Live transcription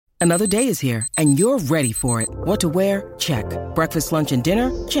Another day is here, and you're ready for it. What to wear? Check. Breakfast, lunch, and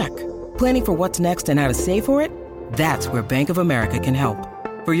dinner? Check. Planning for what's next and how to save for it? That's where Bank of America can help.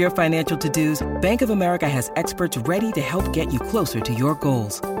 For your financial to-dos, Bank of America has experts ready to help get you closer to your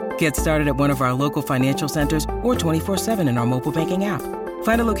goals. Get started at one of our local financial centers or 24/7 in our mobile banking app.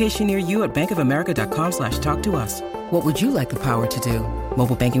 Find a location near you at bankofamerica.com/talktous. What would you like the power to do?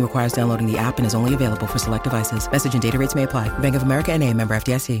 Mobile banking requires downloading the app and is only available for select devices. Message and data rates may apply. Bank of America N.A., member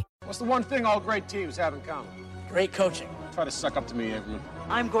FDIC. What's the one thing all great teams have in common? Great coaching. Try to suck up to me, everyone.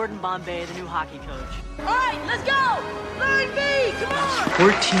 I'm Gordon Bombay, the new hockey coach. All right, let's go! Line B, come on!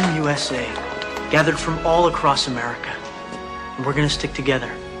 We're Team USA, gathered from all across America. And we're going to stick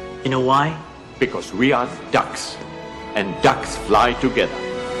together. You know why? Because we are ducks, and ducks fly together.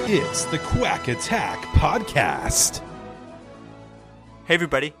 It's the Quack Attack Podcast. Hey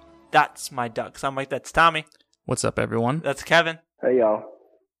everybody, that's my ducks. I'm Mike, that's Tommy. What's up, everyone? That's Kevin. Hey, y'all.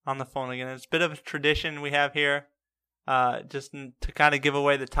 On the phone again. It's a bit of a tradition we have here, just to kind of give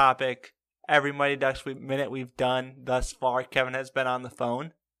away the topic. Every Mighty Ducks minute we've done thus far, Kevin has been on the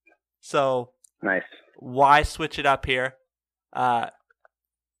phone. So, nice. Why switch it up here? That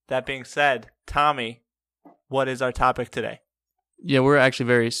being said, Tommy, what is our topic today? Yeah, we're actually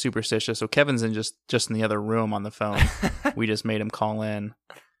very superstitious. So Kevin's in just in the other room on the phone. We just made him call in.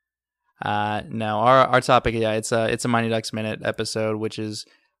 No, our topic, yeah, it's a Mighty Ducks Minute episode, which is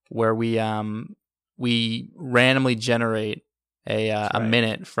where we randomly generate a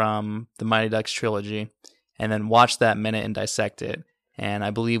minute from the Mighty Ducks trilogy, and then watch that minute and dissect it. And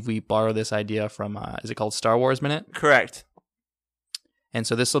I believe we borrow this idea from is it called Star Wars Minute? Correct. And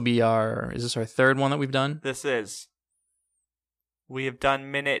so this will be is this our third one that we've done? This is. We have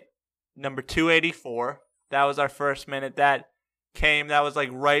done minute number 284. That was our first minute. That was like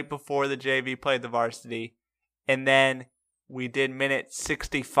right before the JV played the varsity. And then we did minute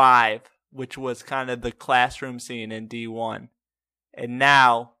 65, which was kind of the classroom scene in D1. And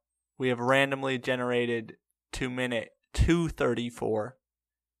now we have randomly generated minute 234,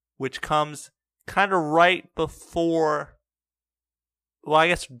 which comes kind of right before, well, I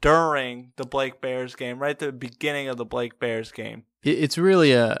guess during the Blake Bears game, right at the beginning of the Blake Bears game. It's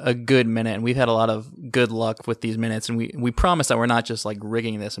really a good minute, and we've had a lot of good luck with these minutes, and we promise that we're not just like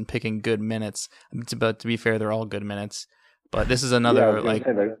rigging this and picking good minutes. But to be fair, they're all good minutes. But this is another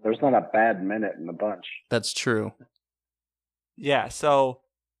there's not a bad minute in the bunch. That's true. Yeah, so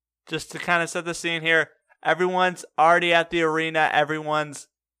just to kind of set the scene here, everyone's already at the arena, everyone's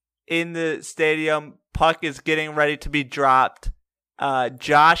in the stadium, puck is getting ready to be dropped.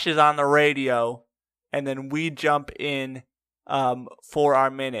 Josh is on the radio, and then we jump in for our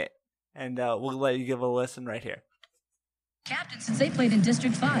minute, and we'll let you give a listen right here. Captain, since they played in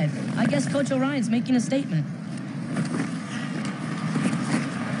District 5, I guess Coach Orion's making a statement.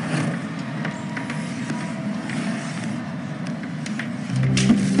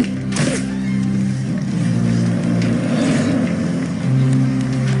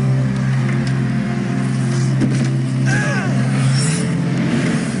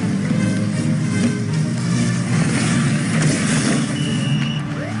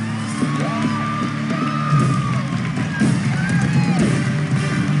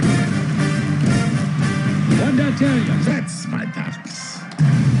 That's my ducks.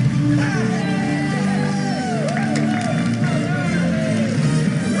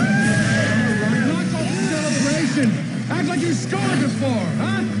 Knock off the celebration. Act like you scored before,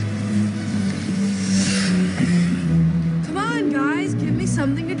 huh? Come on, guys, give me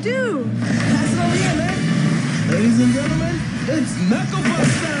something to do. Pass it over here, man. Ladies and gentlemen, it's Knucklebuck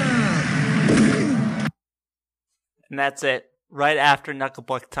time. And that's it. Right after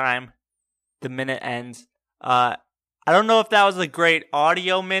Knucklebuck time, the minute ends. I don't know if that was a great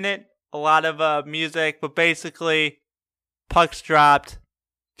audio minute, a lot of music, but basically, puck's dropped,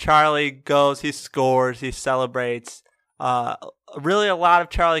 Charlie goes, he scores, he celebrates. Really a lot of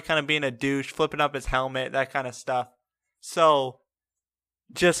Charlie kind of being a douche, flipping up his helmet, that kind of stuff. So,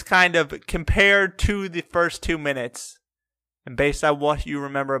 just kind of compared to the first 2 minutes, and based on what you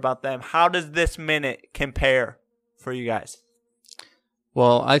remember about them, how does this minute compare for you guys?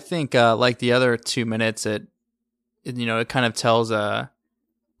 Well, I think like the other 2 minutes, it kind of tells a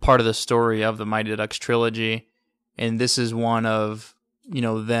part of the story of the Mighty Ducks trilogy, and this is one of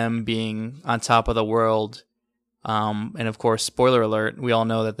them being on top of the world. And of course, spoiler alert, we all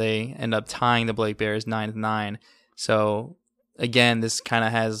know that they end up tying the Blake Bears 9-9. So again, this kind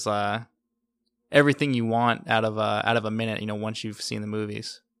of has everything you want out of a minute. Once you've seen the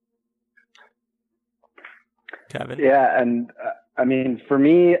movies. Kevin? Yeah, and I mean, for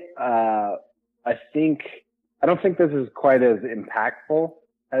me, I don't think this is quite as impactful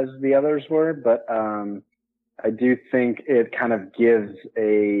as the others were, but I do think it kind of gives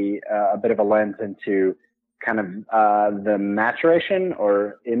a bit of a lens into kind of the maturation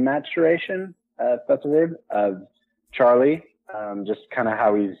or immaturation, if that's a word, of Charlie. Just kind of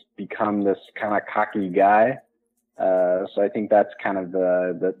how he's become this kind of cocky guy. So I think that's kind of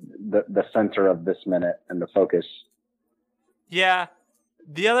the center of this minute and the focus. Yeah,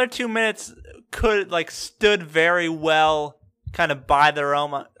 the other 2 minutes stood very well, kind of by their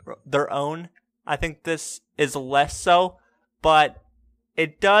own. I think this is less so, but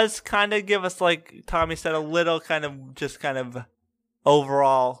it does kind of give us, like Tommy said, a little kind of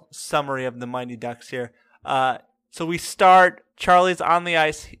overall summary of the Mighty Ducks here. So we start. Charlie's on the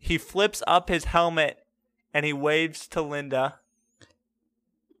ice. He flips up his helmet and he waves to Linda.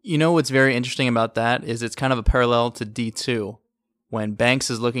 You know what's very interesting about that is it's kind of a parallel to D2 when Banks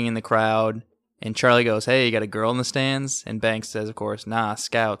is looking in the crowd and Charlie goes, "Hey, you got a girl in the stands?" And Banks says, of course, "Nah,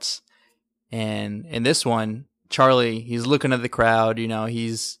 scouts." And in this one, Charlie, he's looking at the crowd,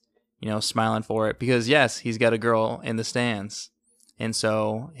 he's, smiling for it because yes, he's got a girl in the stands. And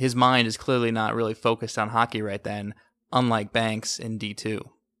so his mind is clearly not really focused on hockey right then, unlike Banks in D2.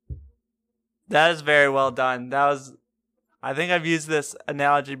 That is very well done. I think I've used this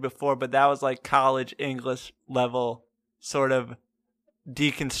analogy before, but that was like college English level sort of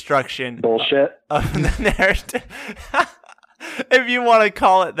deconstruction. Bullshit. Of the narrative. If you want to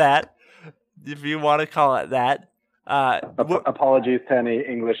call it that. Apologies to any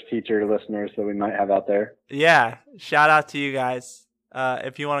English teacher listeners that we might have out there. Yeah. Shout out to you guys.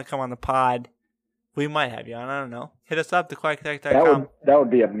 If you want to come on the pod, we might have you on. I don't know. Hit us up, thequackattack.com. That would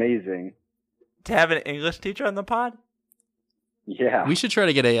be amazing. To have an English teacher on the pod? Yeah. We should try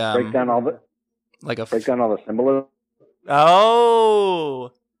to get a break down all the symbolism.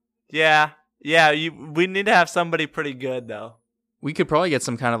 Oh. Yeah. Yeah, we need to have somebody pretty good though. We could probably get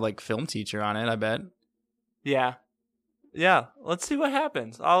some kind of film teacher on it, I bet. Yeah. Yeah, let's see what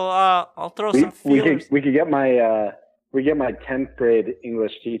happens. I'll throw some feelers. We could get my 10th grade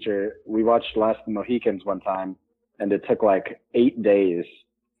English teacher. We watched Last of the Mohicans one time and it took 8 days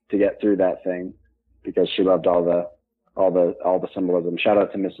to get through that thing because she loved all the symbolism. Shout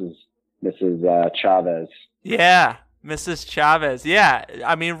out to Mrs. Chavez. Yeah, Mrs. Chavez. Yeah,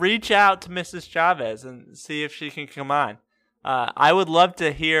 I mean, reach out to Mrs. Chavez and see if she can come on. I would love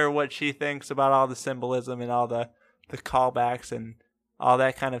to hear what she thinks about all the symbolism and all the callbacks and all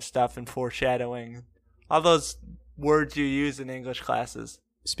that kind of stuff and foreshadowing. All those words you use in English classes.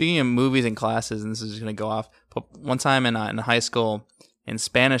 Speaking of movies and classes, and this is going to go off, but one time in high school, in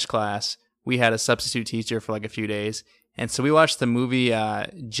Spanish class, we had a substitute teacher for a few days. And so we watched the movie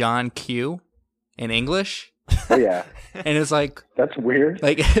John Q in English. Oh, yeah. And it's that's weird.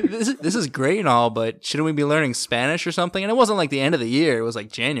 This is great and all, but shouldn't we be learning Spanish or something? And it wasn't the end of the year. It was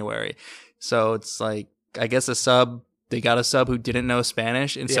January. So it's I guess they got a sub who didn't know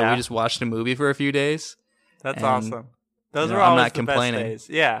Spanish. And so we just watched a movie for a few days. That's awesome. Those are always the best days.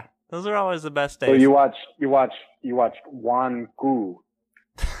 Yeah. Those are always the best days. So you watched Juan Q.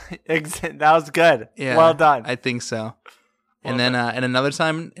 That was good. Yeah, well done. I think so. And then and another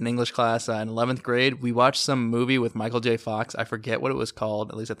time in English class in 11th grade, we watched some movie with Michael J. Fox. I forget what it was called.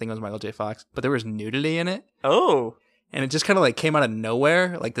 At least I think it was Michael J. Fox. But there was nudity in it. Oh. And it just kind of came out of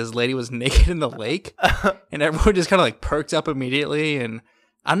nowhere. This lady was naked in the lake. And everyone just kind of perked up immediately. And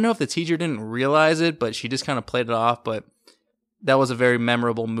I don't know if the teacher didn't realize it, but she just kind of played it off. But that was a very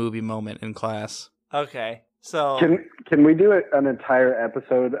memorable movie moment in class. Okay. So can we do an entire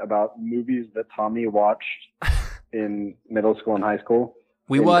episode about movies that Tommy watched in middle school and high school?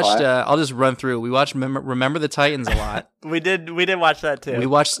 We watched. I'll just run through. We watched Remember the Titans a lot. We did watch that too. We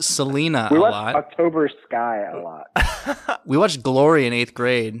watched Selena a lot. October Sky a lot. We watched Glory in 8th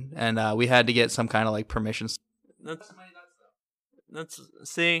grade, and we had to get some kind of permission. That's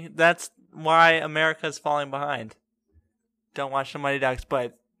why America's falling behind. Don't watch the Mighty Ducks,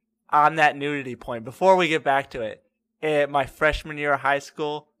 but. On that nudity point, before we get back to it, my freshman year of high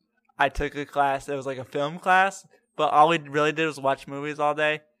school, I took a class. It was a film class, but all we really did was watch movies all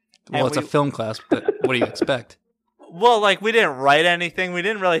day. Well, it's a film class, but what do you expect? Well, we didn't write anything. We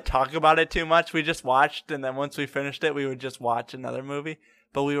didn't really talk about it too much. We just watched, and then once we finished it, we would just watch another movie.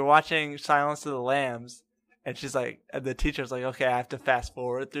 But we were watching Silence of the Lambs, and the teacher's okay, I have to fast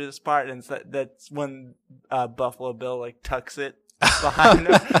forward through this part, and that's when Buffalo Bill tucks it behind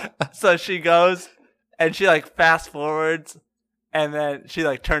him. So she goes and she fast forwards and then she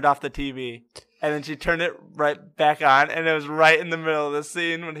turned off the TV and then she turned it right back on and it was right in the middle of the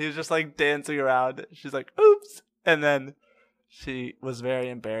scene when he was just dancing around. She's oops. And then she was very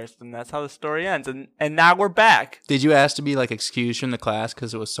embarrassed, and that's how the story ends. And now we're back. Did you ask to be like excused from the class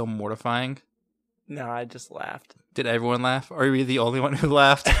because it was so mortifying? No, I just laughed. Did everyone laugh? Or were you the only one who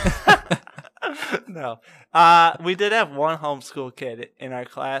laughed? No. We did have one homeschool kid in our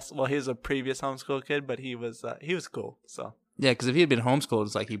class. Well, he was a previous homeschool kid, but he was cool. So yeah, because if he had been homeschooled,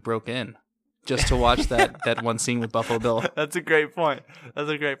 it's like he broke in just to watch that one scene with Buffalo Bill. That's a great point. All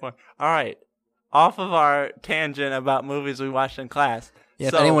right. Off of our tangent about movies we watched in class. Yeah,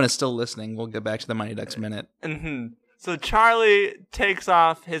 if anyone is still listening, we'll get back to the Mighty Ducks minute. Mm-hmm. So Charlie takes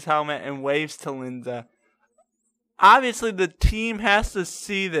off his helmet and waves to Linda. Obviously, the team has to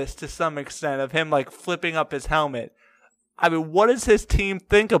see this to some extent of him like flipping up his helmet. I mean, what does his team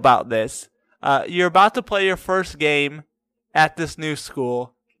think about this? You're about to play your first game at this new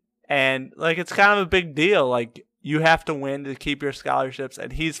school, and like it's kind of a big deal. Like you have to win to keep your scholarships,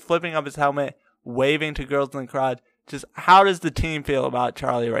 and he's flipping up his helmet, waving to girls in the crowd. Just how does the team feel about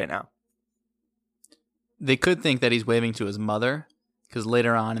Charlie right now? They could think that he's waving to his mother, because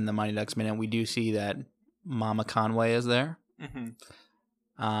later on in the Mighty Ducks minute, we do see that Mama Conway is there.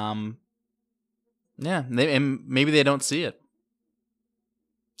 Mm-hmm. Yeah, and maybe they don't see it.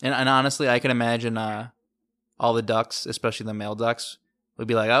 And honestly, I can imagine all the ducks, especially the male ducks, would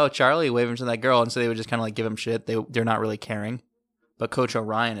be like, "Oh, Charlie waving to that girl," and so they would just kind of like give him shit. They're not really caring. But Coach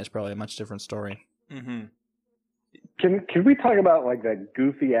Orion is probably a much different story. Mm-hmm. Can we talk about like that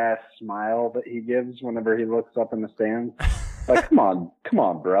goofy ass smile that he gives whenever he looks up in the stands? Like, come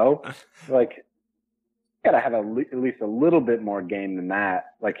on, bro. Like, you gotta have at least a little bit more game than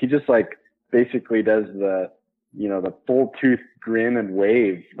that. Like, he just like basically does the full tooth grin and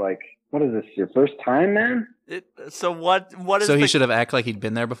wave. Like, what is this? Your first time, man? So what is? So he should have acted like he'd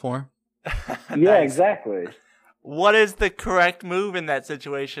been there before. Yeah, exactly. What is the correct move in that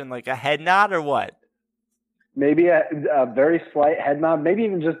situation? Like a head nod or what? Maybe a very slight head nod. Maybe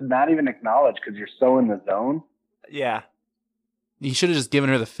even just not even acknowledge because you're so in the zone. Yeah. He should have just given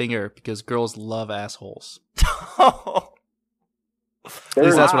her the finger because girls love assholes. There are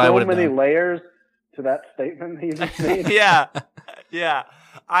that's what I would have so many done. layers to that statement he just made. Yeah.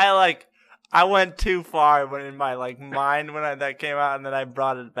 I went too far in my like mind when that came out, and then I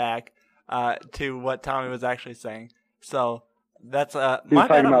brought it back to what Tommy was actually saying. So that's He's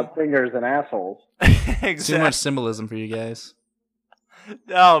talking about fingers and assholes. Exactly. Too much symbolism for you guys.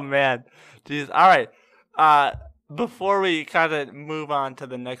 Oh man, jeez. All right. Before we kind of move on to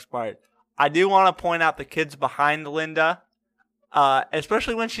the next part, I do want to point out the kids behind Linda,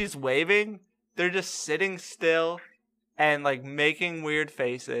 especially when she's waving. They're just sitting still and like making weird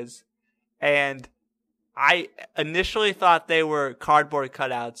faces. And I initially thought they were cardboard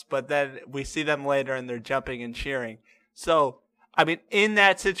cutouts, but then we see them later and they're jumping and cheering. So, I mean, in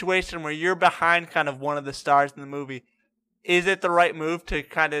that situation where you're behind kind of one of the stars in the movie, is it the right move to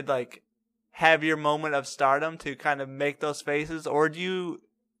kind of like have your moment of stardom to kind of make those faces, or do you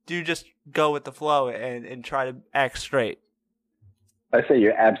just go with the flow and try to act straight? I say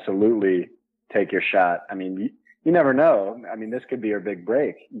you absolutely take your shot. I mean, you never know. I mean, this could be your big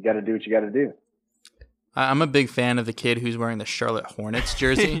break. You got to do what you got to do. I'm a big fan of the kid who's wearing the Charlotte Hornets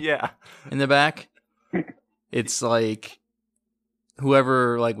jersey. Yeah. In the back. It's like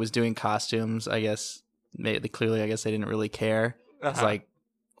whoever like was doing costumes, I guess, clearly I guess they didn't really care. It's like,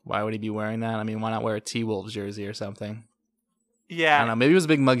 why would he be wearing that? I mean, why not wear a T-Wolves jersey or something? Yeah. I don't know. Maybe he was a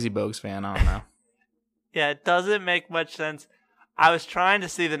big Muggsy Bogues fan. I don't know. Yeah, it doesn't make much sense. I was trying to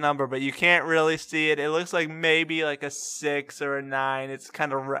see the number, but you can't really see it. It looks like maybe like a 6 or a 9. It's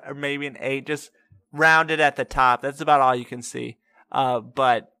kind of or maybe an 8, just rounded at the top. That's about all you can see.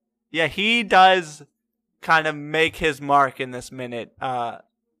 But yeah, he does kind of make his mark in this minute. I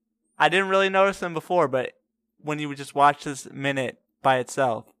didn't really notice him before, but when you just watch this minute by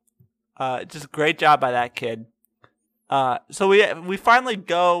itself, just great job by that kid. So we finally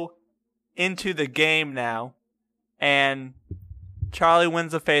go into the game now, and Charlie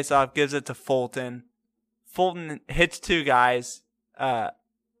wins the faceoff, gives it to Fulton. Fulton hits 2 guys.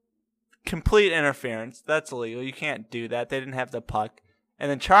 Complete interference. That's illegal. You can't do that. They didn't have the puck. And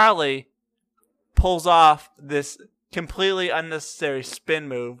then Charlie pulls off this completely unnecessary spin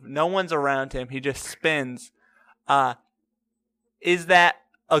move. No one's around him. He just spins. Is that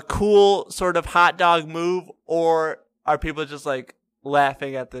a cool sort of hot dog move, or are people just like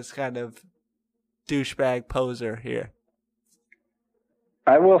laughing at this kind of douchebag poser here?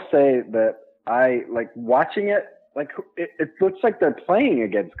 I will say that I like watching it. Like it looks like they're playing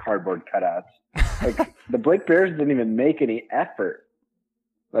against cardboard cutouts. Like the Blake Bears didn't even make any effort.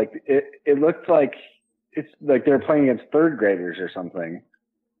 Like it looked like it's like they're playing against 3rd graders or something.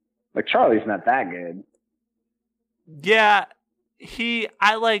 Like Charlie's not that good. Yeah,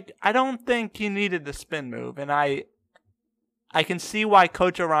 I don't think he needed the spin move, and I can see why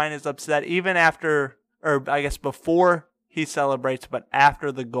Coach Orion is upset even after, or I guess before he celebrates, but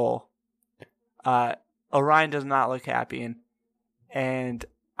after the goal. Orion does not look happy, and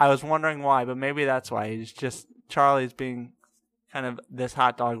I was wondering why, but maybe that's why. He's just, Charlie's being kind of this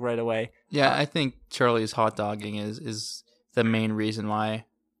hot dog right away. Yeah, I think Charlie's hot dogging is the main reason why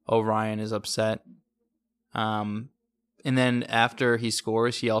Orion is upset. And then after he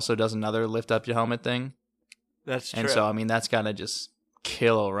scores, he also does another lift up your helmet thing. That's true. And so, I mean, that's got to just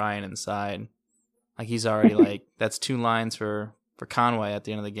kill Orion inside. Like, he's already like, that's 2 lines for Conway at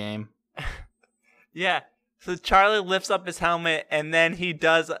the end of the game. Yeah. So Charlie lifts up his helmet, and then he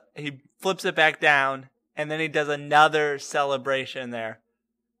flips it back down, and then he does another celebration there.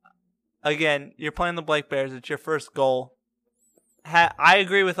 Again, you're playing the Blake Bears. It's your first goal. I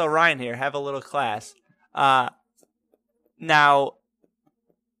agree with Orion here. Have a little class. Now,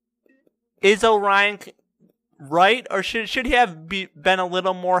 is Orion right, or should he have been a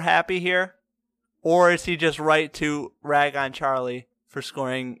little more happy here? Or is he just right to rag on Charlie for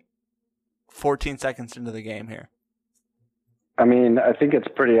scoring 14 seconds into the game here? I mean, I think it's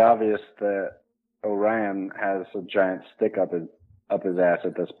pretty obvious that Orion has a giant stick up his ass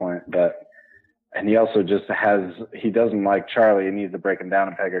at this point, and he also just he doesn't like Charlie. He needs to break him down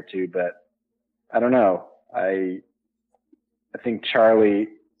a peg or two, but I don't know. I think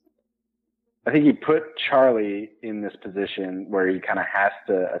he put Charlie in this position where he kind of has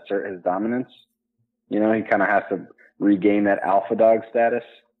to assert his dominance. You know, he kind of has to regain that alpha dog status.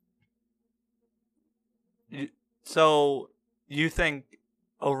 So you think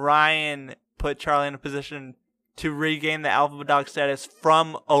Orion put Charlie in a position to regain the alpha dog status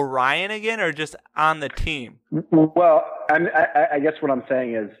from Orion again, or just on the team? Well, I guess what I'm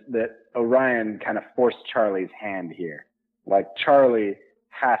saying is that Orion kind of forced Charlie's hand here. Like, Charlie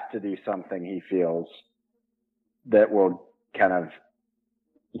has to do something he feels that will kind of,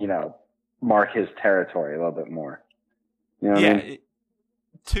 you know, mark his territory a little bit more. You know what I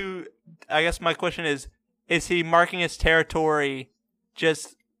mean? I guess my question is he marking his territory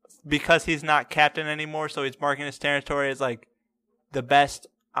just because he's not captain anymore, so he's marking his territory as like the best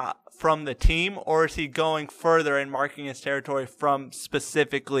from the team, or is he going further and marking his territory from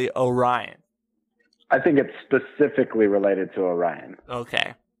specifically Orion? I think it's specifically related to Orion.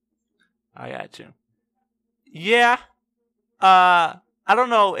 Okay. I got you. Yeah. I don't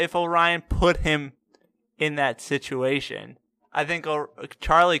know if Orion put him in that situation. I think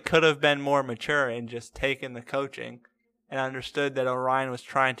Charlie could have been more mature and just taken the coaching and understood that Orion was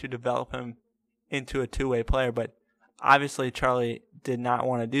trying to develop him into a two-way player, but obviously Charlie did not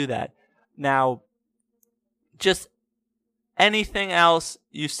want to do that. Now, just anything else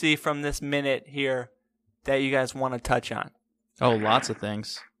you see from this minute here that you guys want to touch on? Oh, lots of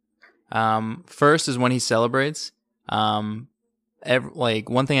things. First is when he celebrates. One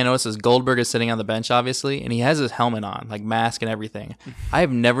thing I noticed is Goldberg is sitting on the bench, obviously, and he has his helmet on, like mask and everything. I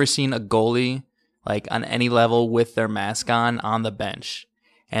have never seen a goalie like on any level with their mask on the bench.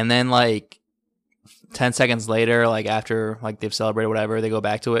 And then like 10 seconds later, like after like they've celebrated whatever, they go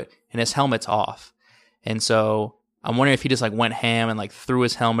back to it and his helmet's off. And so I'm wondering if he just like went ham and like threw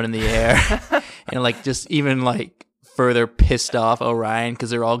his helmet in the air and like just even like further pissed off Orion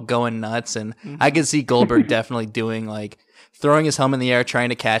because they're all going nuts. And I could see Goldberg definitely doing like throwing his helmet in the air, trying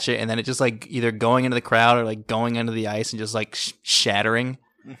to catch it, and then it just like either going into the crowd or like going into the ice and just like shattering.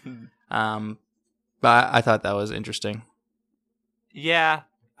 But I thought that was interesting. Yeah,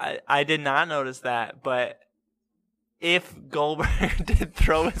 I did not notice that, but if Goldberg did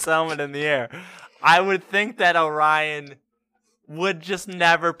throw his helmet in the air, I would think that Orion would just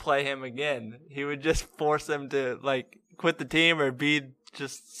never play him again. He would just force him to like quit the team or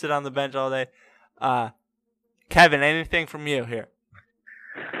just sit on the bench all day. Kevin, anything from you here?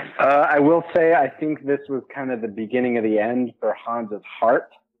 I will say I think this was kind of the beginning of the end for Hans's heart.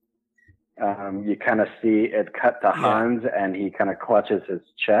 You kind of see it cut to Hans and he kind of clutches his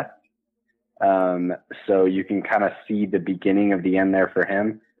chest. So you can kind of see the beginning of the end there for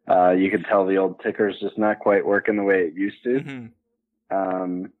him. You can tell the old ticker's just not quite working the way it used to.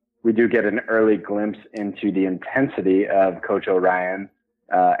 We do get an early glimpse into the intensity of Coach Orion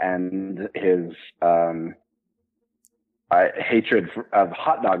and his hatred of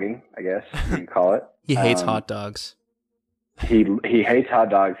hot dogging, I guess you can call it. He hates hot dogs. He hates hot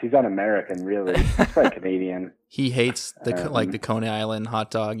dogs. He's un-American, really. He's probably Canadian. He hates the Coney Island hot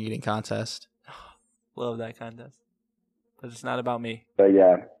dog eating contest. Love that contest, but it's not about me. But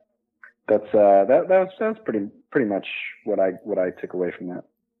yeah, that's that was pretty much what I took away from that.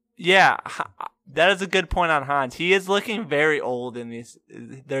 Yeah, that is a good point on Hans. He is looking very old in these.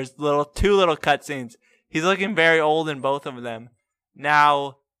 There's two little cutscenes. He's looking very old in both of them.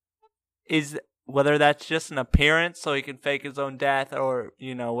 Now, whether that's just an appearance so he can fake his own death or,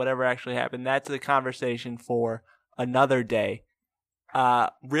 whatever actually happened, that's the conversation for another day.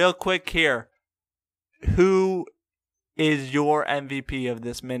 Real quick here, who is your MVP of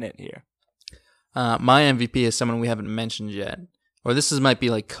this minute here? My MVP is someone we haven't mentioned yet. Or this might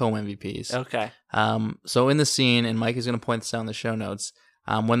be like co-MVPs. Okay. So in the scene, and Mike is going to point this out in the show notes,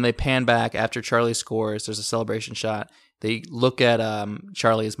 when they pan back after Charlie scores, there's a celebration shot. They look at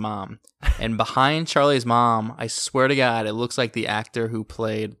Charlie's mom. And behind Charlie's mom, I swear to God, it looks like the actor who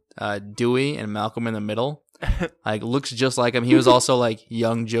played Dewey and Malcolm in the Middle. Like, looks just like him. He was also like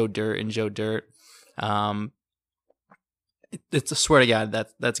young Joe Dirt in Joe Dirt. It's, I swear to God,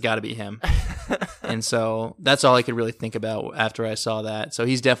 that's got to be him. And so that's all I could really think about after I saw that. So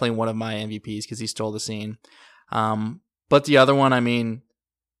he's definitely one of my MVPs because he stole the scene. But the other one,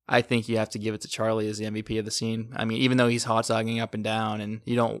 I think you have to give it to Charlie as the MVP of the scene. Even though he's hot dogging up and down, and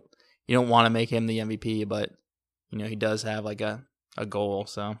you don't want to make him the MVP, but he does have like a goal.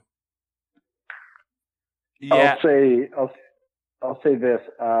 So yeah, I'll say this,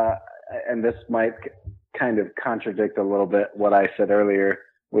 and this might kind of contradict a little bit what I said earlier,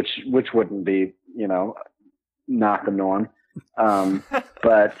 which wouldn't be not the norm.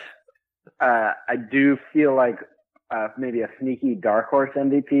 But I do feel like maybe a sneaky dark horse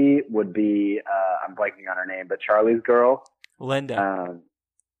MVP would be, I'm blanking on her name, but Charlie's girl. Linda.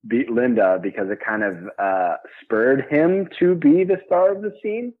 Linda, because it kind of spurred him to be the star of the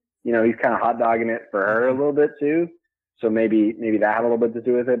scene. He's kind of hot dogging it for her a little bit too. So maybe that had a little bit to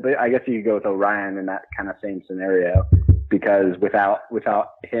do with it. But I guess you could go with Orion in that kind of same scenario, because without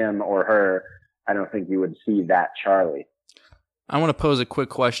him or her, I don't think you would see that Charlie. I want to pose a quick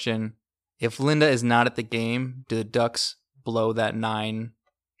question. If Linda is not at the game, do the Ducks blow that 9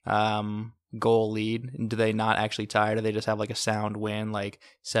 goal lead? And do they not actually tie? Or do they just have like a sound win, like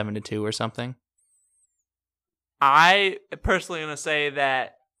 7-2 or something? I personally going to say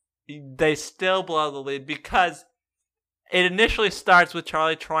that they still blow the lead because it initially starts with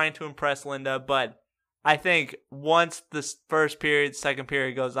Charlie trying to impress Linda, but I think once the first period, second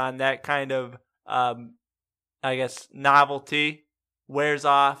period goes on, that kind of, novelty wears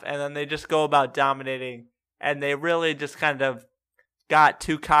off, and then they just go about dominating, and they really just kind of got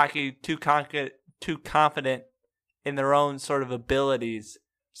too cocky, too confident in their own sort of abilities.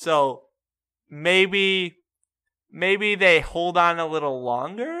 So maybe they hold on a little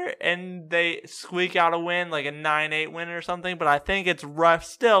longer and they squeak out a win, like a 9-8 win or something, but I think it's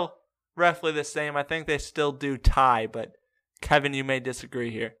still roughly the same. I think they still do tie, but Kevin, you may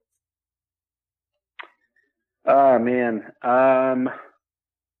disagree here. Oh man. I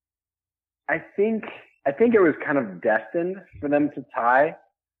think it was kind of destined for them to tie.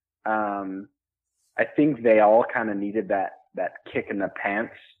 I think they all kind of needed that kick in the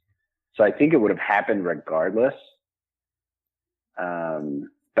pants. So I think it would have happened regardless.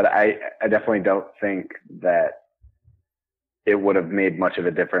 But I definitely don't think that it would have made much of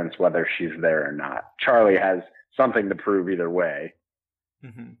a difference whether she's there or not. Charlie has something to prove either way.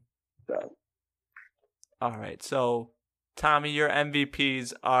 Mm-hmm. So. All right. So, Tommy, your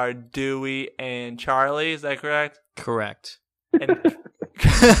MVPs are Dewey and Charlie. Is that correct? Correct. And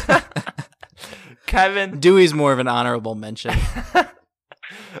Kevin. Dewey's more of an honorable mention.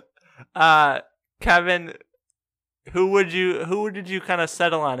 Kevin, who did you kind of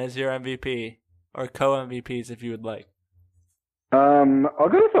settle on as your MVP or co-MVPs if you would like? I'll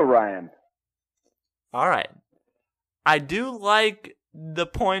go with Orion. All right. I do like the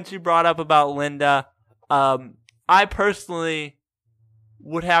points you brought up about Linda. I personally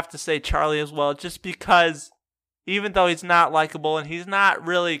would have to say Charlie as well, just because even though he's not likable and he's not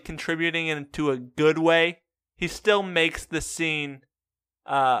really contributing into a good way, he still makes the scene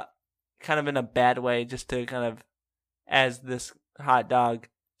kind of in a bad way, just to kind of as this hot dog.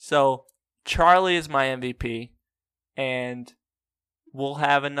 So Charlie is my MVP, and we'll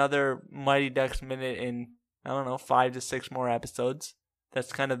have another Mighty Ducks minute in, 5 to 6 more episodes.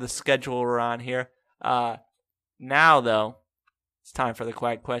 That's kind of the schedule we're on here. Now, though, it's time for the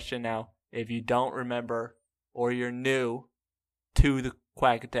Quack question. Now, if you don't remember or you're new to the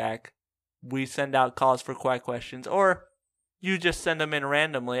Quack Attack, we send out calls for Quack questions, or you just send them in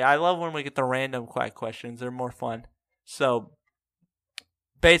randomly. I love when we get the random Quack questions. They're more fun. So,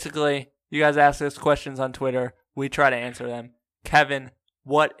 basically, you guys ask us questions on Twitter. We try to answer them. Kevin,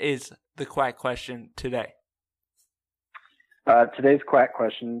 what is the Quack question today? Today's Quack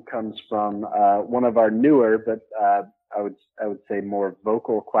question comes from one of our newer but I would say more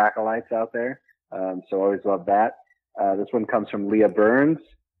vocal quackalites out there. So always love that. This one comes from Leah Burns,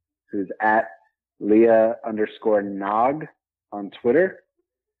 who's at Leah_Nog on Twitter.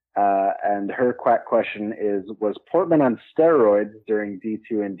 And her quack question is, was Portman on steroids during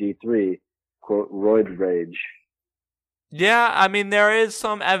D2 and D3? Quote, roid rage. Yeah, I mean, there is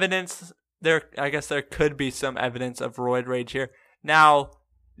some evidence there. I guess there could be some evidence of roid rage here. Now,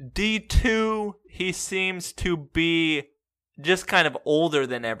 D2, he seems to be just kind of older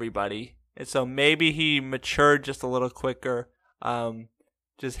than everybody. And so maybe he matured just a little quicker,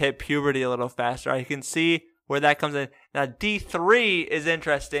 just hit puberty a little faster. I can see where that comes in. Now, D3 is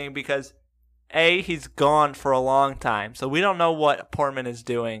interesting because, A, he's gone for a long time. So we don't know what Portman is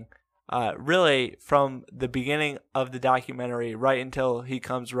doing, really, from the beginning of the documentary right until he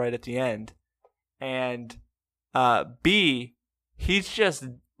comes right at the end. And B, he's just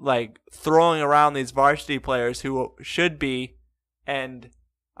like throwing around these varsity players who should be, and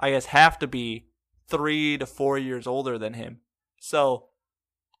I guess have to be, 3 to 4 years older than him. So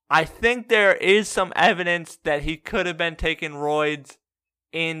I think there is some evidence that he could have been taking roids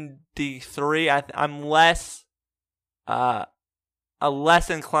in D3. I'm less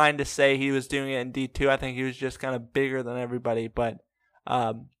inclined to say he was doing it in D2. I think he was just kind of bigger than everybody. But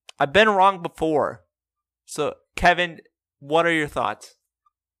I've been wrong before. So, Kevin, what are your thoughts?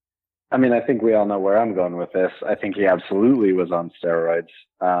 I mean, I think we all know where I'm going with this. I think he absolutely was on steroids.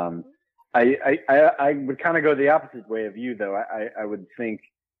 I would kind of go the opposite way of you, though. I would think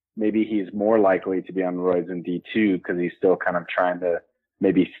maybe he's more likely to be on roids in D2 because he's still kind of trying to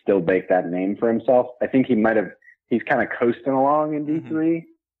maybe still make that name for himself. I think he's kind of coasting along in D3.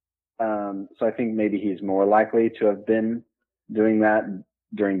 So I think maybe he's more likely to have been doing that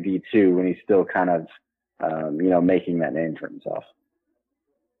during D2 when he's still kind of, making that name for himself.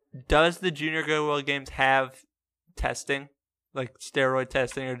 Does the Junior Goodwill Games have testing, like steroid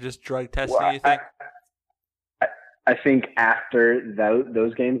testing or just drug testing, you think? I think after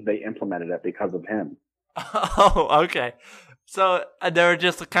those games, they implemented it because of him. Oh, okay. So there were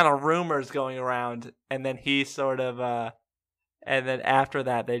just kind of rumors going around, and then he sort of, and then after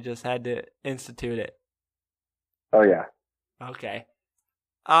that, they just had to institute it. Oh, yeah. Okay.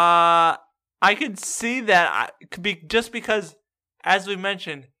 I could see that could be just because, as we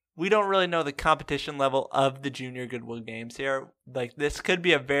mentioned, we don't really know the competition level of the Junior Goodwill Games here. Like, this could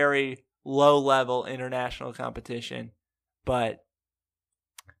be a very low-level international competition, but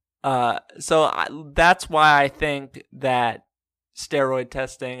that's why I think that steroid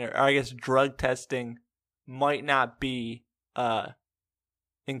testing, or I guess drug testing, might not be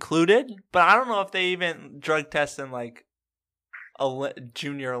included. But I don't know if they even drug test in like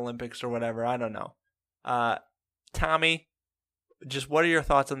Junior Olympics or whatever. I don't know. Tommy, just what are your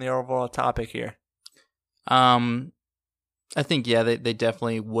thoughts on the overall topic here? I think, yeah, they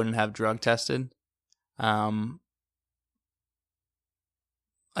definitely wouldn't have drug tested. I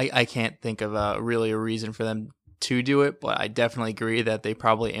can't think of really a reason for them to do it, but I definitely agree that they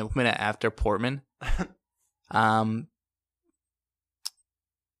probably implement it after Portman. And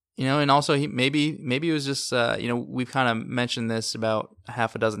also maybe it was just, we've kind of mentioned this about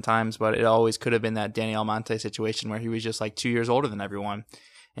half a dozen times, but it always could have been that Danny Almonte situation where he was just like 2 years older than everyone.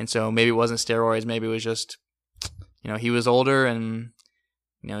 And so maybe it wasn't steroids, maybe it was just, he was older and,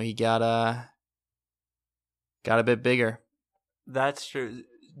 he got a bit bigger. That's true.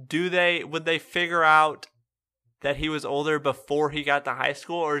 Would they figure out that he was older before he got to high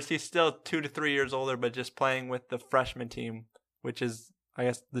school, or is he still 2 to 3 years older, but just playing with the freshman team, which is, I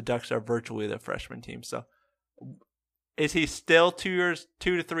guess the Ducks are virtually the freshman team. So is he still 2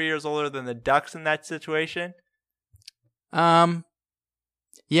 to 3 years older than the Ducks in that situation?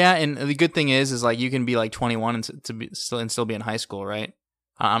 Yeah, and the good thing is like you can be like 21 and still be in high school, right?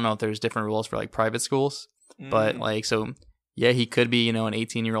 I don't know if there's different rules for like private schools, but like, so yeah, he could be, an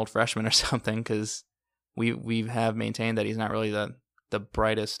 18-year-old freshman or something, because we have maintained that he's not really the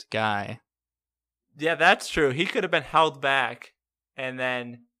brightest guy. Yeah, that's true. He could have been held back, and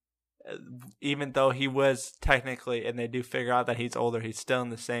then even though he was technically, and they do figure out that he's older, he's still in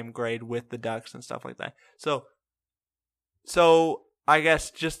the same grade with the Ducks and stuff like that. So I guess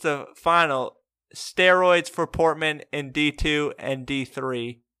just a final, steroids for Portman in D2 and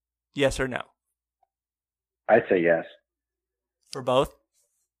D3, yes or no? I'd say yes. For both?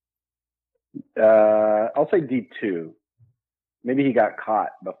 I'll say D2. Maybe he got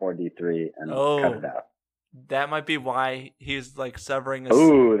caught before D3 and cut it out. That might be why he's like suffering.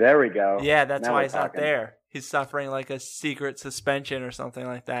 Oh, there we go. Yeah, that's why he's not there. He's suffering like a secret suspension or something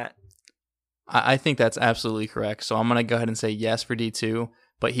like that. I think that's absolutely correct. So I'm going to go ahead and say yes for D2.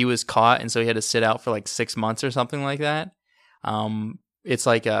 but he was caught, and so he had to sit out for like 6 months or something like that. It's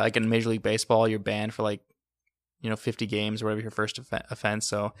like in Major League Baseball, you're banned for like 50 games or whatever your first offense.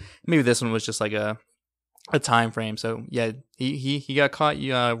 So maybe this one was just like a time frame. So yeah, he got caught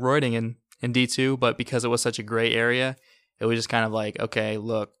roiding in D2, but because it was such a gray area, it was just kind of like, okay,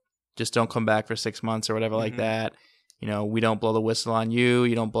 look, just don't come back for 6 months or whatever like that. We don't blow the whistle on you.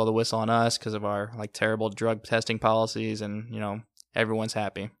 You don't blow the whistle on us because of our like terrible drug testing policies, and everyone's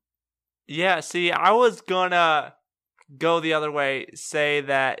happy. Yeah, see, I was gonna go the other way, say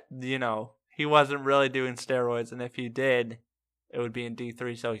that he wasn't really doing steroids, and if he did, it would be in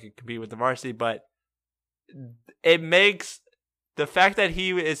D3 so he could compete with the varsity. But it makes the fact that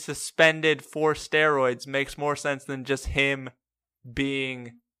he is suspended for steroids makes more sense than just him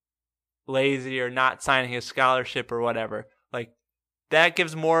being lazy or not signing his scholarship or whatever. Like, that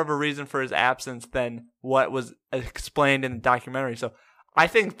gives more of a reason for his absence than what was explained in the documentary. So I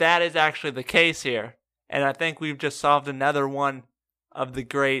think that is actually the case here, and I think we've just solved another one of the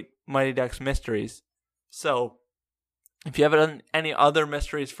great Mighty Ducks mysteries. So if you have any other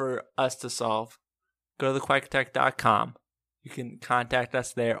mysteries for us to solve, go to thequackattack.com. You can contact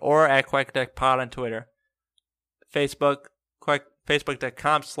us there, or at QuackAttackPod on Twitter. Facebook,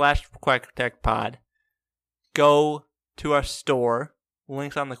 Facebook.com/QuackAttackPod. Go to our store,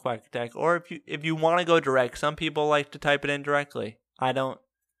 links on the Quack Attack, or if you want to go direct, some people like to type it in directly. I don't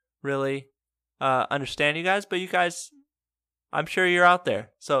really understand you guys, but you guys, I'm sure you're out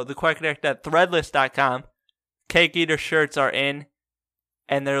there. So the Quack Attack at Threadless.com. Cake Eater shirts are in,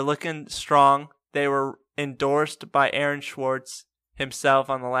 and they're looking strong. They were endorsed by Aaron Schwartz himself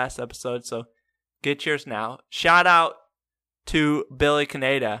on the last episode, so get yours now. Shout out to Billy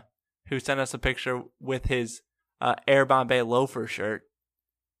Caneda, who sent us a picture with his Air Bombay loafer shirt.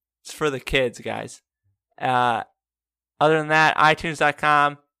 It's for the kids, guys. Other than that,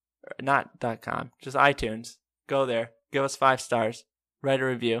 iTunes.com, not .com, just iTunes. Go there. Give us 5 stars. Write a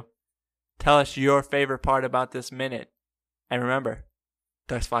review. Tell us your favorite part about this minute. And remember,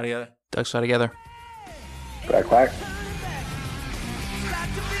 Ducks fly together. Ducks fly together. Quack, quack.